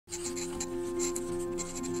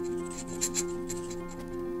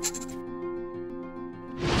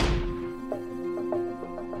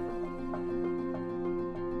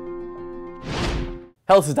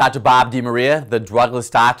Hello, this is Dr. Bob DeMaria, the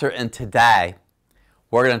Drugless Doctor, and today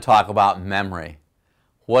we're going to talk about memory.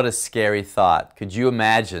 What a scary thought. Could you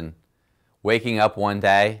imagine waking up one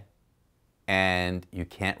day and you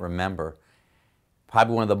can't remember?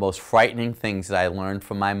 Probably one of the most frightening things that I learned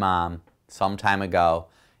from my mom some time ago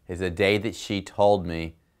is the day that she told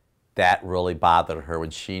me that really bothered her when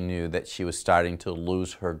she knew that she was starting to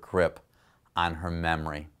lose her grip on her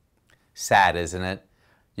memory. Sad, isn't it?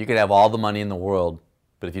 You could have all the money in the world,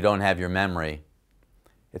 but if you don't have your memory,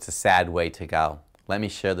 it's a sad way to go. Let me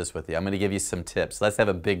share this with you. I'm going to give you some tips. Let's have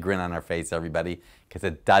a big grin on our face, everybody, because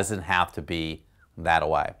it doesn't have to be that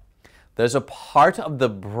way. There's a part of the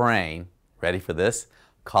brain, ready for this,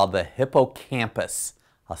 called the hippocampus.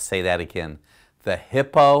 I'll say that again. The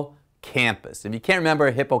hippocampus. If you can't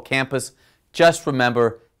remember hippocampus, just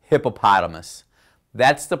remember hippopotamus.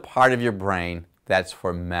 That's the part of your brain that's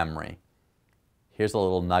for memory. Here's a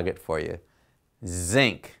little nugget for you.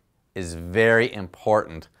 Zinc is very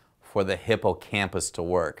important for the hippocampus to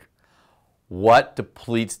work. What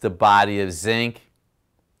depletes the body of zinc?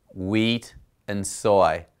 Wheat and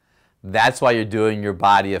soy. That's why you're doing your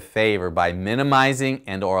body a favor by minimizing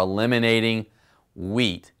and or eliminating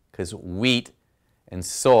wheat, because wheat and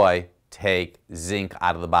soy take zinc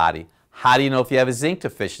out of the body. How do you know if you have a zinc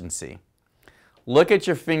deficiency? Look at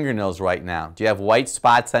your fingernails right now. Do you have white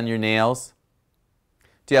spots on your nails?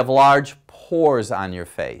 Do you have large pores on your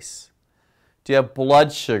face? Do you have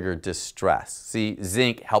blood sugar distress? See,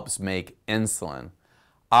 zinc helps make insulin.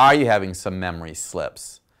 Are you having some memory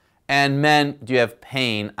slips? And men, do you have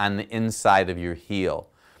pain on the inside of your heel?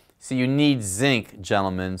 See, you need zinc,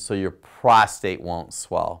 gentlemen, so your prostate won't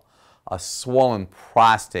swell. A swollen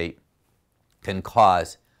prostate can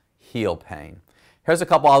cause heel pain. Here's a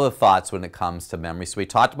couple other thoughts when it comes to memory. So we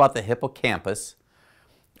talked about the hippocampus.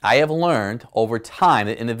 I have learned over time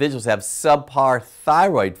that individuals who have subpar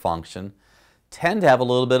thyroid function tend to have a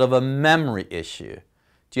little bit of a memory issue.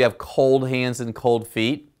 Do you have cold hands and cold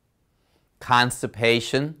feet?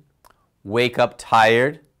 Constipation? Wake up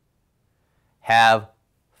tired? Have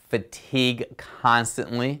fatigue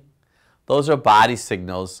constantly? Those are body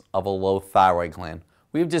signals of a low thyroid gland.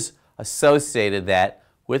 We've just associated that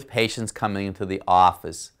with patients coming into the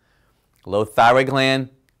office. Low thyroid gland,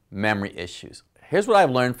 memory issues. Here's what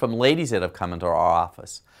I've learned from ladies that have come into our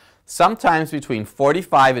office. Sometimes between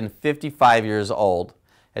 45 and 55 years old,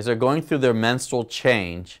 as they're going through their menstrual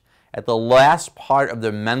change, at the last part of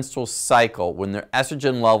their menstrual cycle, when their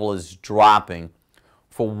estrogen level is dropping,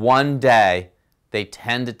 for one day, they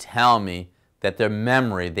tend to tell me that their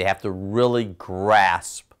memory, they have to really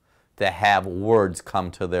grasp to have words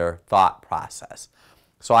come to their thought process.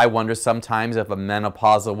 So I wonder sometimes if a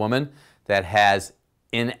menopausal woman that has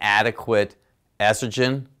inadequate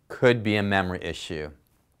estrogen could be a memory issue.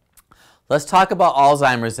 Let's talk about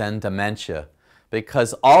Alzheimer's and dementia,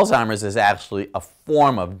 because Alzheimer's is actually a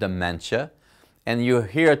form of dementia, and you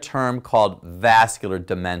hear a term called vascular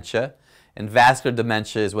dementia, and vascular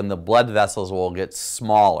dementia is when the blood vessels will get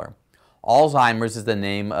smaller. Alzheimer's is the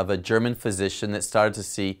name of a German physician that started to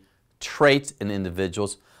see traits in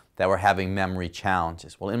individuals that were having memory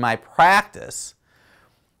challenges. Well, in my practice,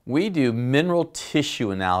 we do mineral tissue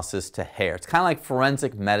analysis to hair. It's kind of like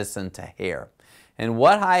forensic medicine to hair. And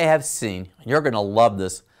what I have seen, you're going to love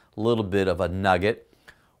this little bit of a nugget,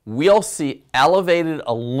 we'll see elevated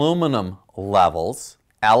aluminum levels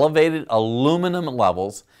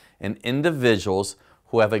in individuals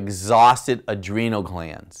who have exhausted adrenal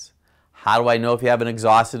glands. How do I know if you have an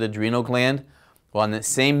exhausted adrenal gland? Well, in the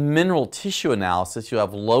same mineral tissue analysis, you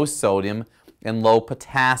have low sodium and low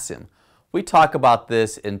potassium. We talk about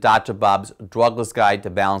this in Dr. Bob's Drugless Guide to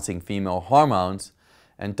Balancing Female Hormones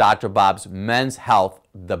and Dr. Bob's Men's Health,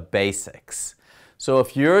 The Basics. So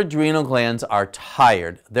if your adrenal glands are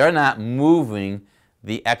tired, they're not moving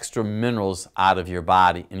the extra minerals out of your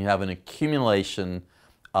body, and you have an accumulation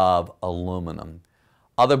of aluminum.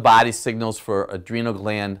 Other body signals for adrenal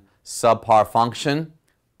gland subpar function: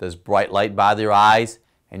 does bright light bother your eyes,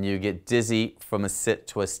 and you get dizzy from a sit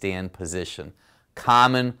to a stand position.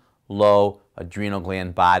 Common low adrenal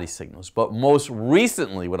gland body signals. But most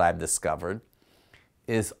recently what I've discovered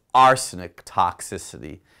is arsenic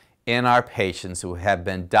toxicity in our patients who have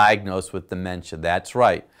been diagnosed with dementia. That's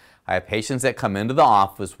right. I have patients that come into the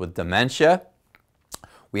office with dementia.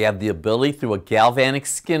 We have the ability through a galvanic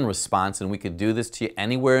skin response, and we could do this to you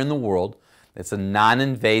anywhere in the world. It's a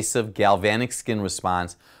non-invasive galvanic skin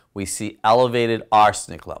response. We see elevated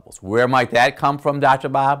arsenic levels. Where might that come from, Dr.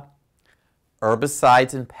 Bob?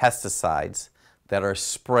 Herbicides and pesticides that are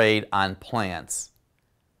sprayed on plants,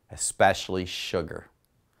 especially sugar.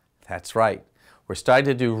 That's right. We're starting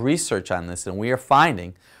to do research on this, and we are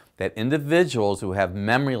finding that individuals who have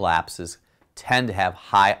memory lapses tend to have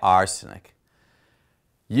high arsenic.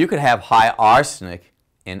 You could have high arsenic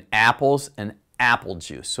in apples and apple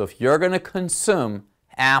juice. So if you're going to consume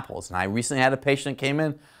apples, and I recently had a patient that came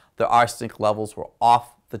in, their arsenic levels were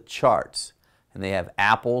off the charts, and they have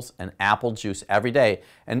apples and apple juice every day.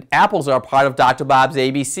 And apples are a part of Dr. Bob's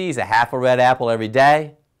ABCs, a half a red apple every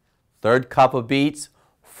day, third cup of beets,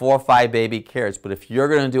 4 or 5 baby carrots. But if you're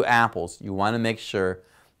going to do apples, you want to make sure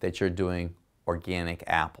that you're doing organic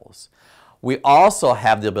apples. We also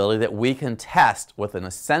have the ability that we can test with an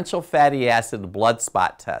essential fatty acid blood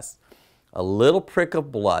spot test. A little prick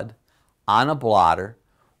of blood on a blotter.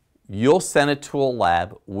 You'll send it to a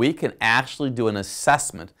lab. We can actually do an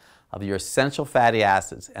assessment of your essential fatty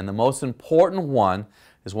acids. And the most important one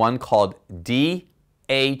is one called DHA.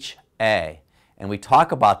 And we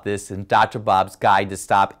talk about this in Dr. Bob's Guide to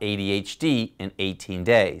Stop ADHD in 18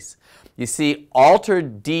 Days. You see,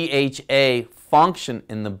 altered DHA function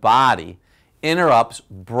in the body interrupts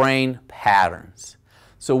brain patterns.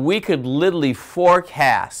 So we could literally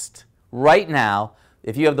forecast right now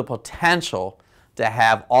if you have the potential to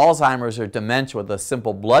have Alzheimer's or dementia with a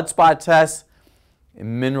simple blood spot test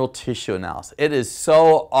and mineral tissue analysis. It is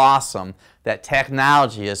so awesome that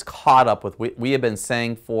technology has caught up with what we have been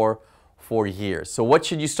saying for years. So what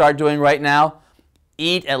should you start doing right now?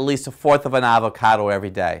 Eat at least 1/4 of an avocado every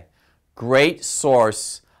day. Great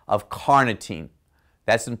source of carnitine.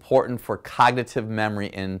 That's important for cognitive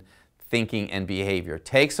memory and thinking and behavior.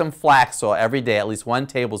 Take some flax oil every day, at least 1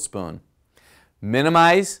 tablespoon.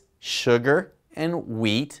 Minimize sugar and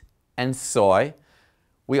wheat and soy.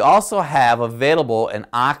 We also have available an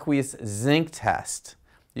aqueous zinc test.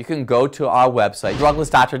 You can go to our website,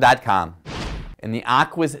 druglessdoctor.com. In the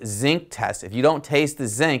aqueous zinc test, if you don't taste the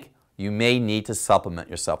zinc, you may need to supplement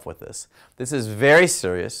yourself with this. This is very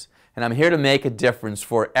serious, and I'm here to make a difference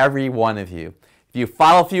for every one of you. If you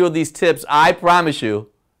follow a few of these tips, I promise you,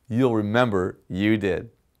 you'll remember you did.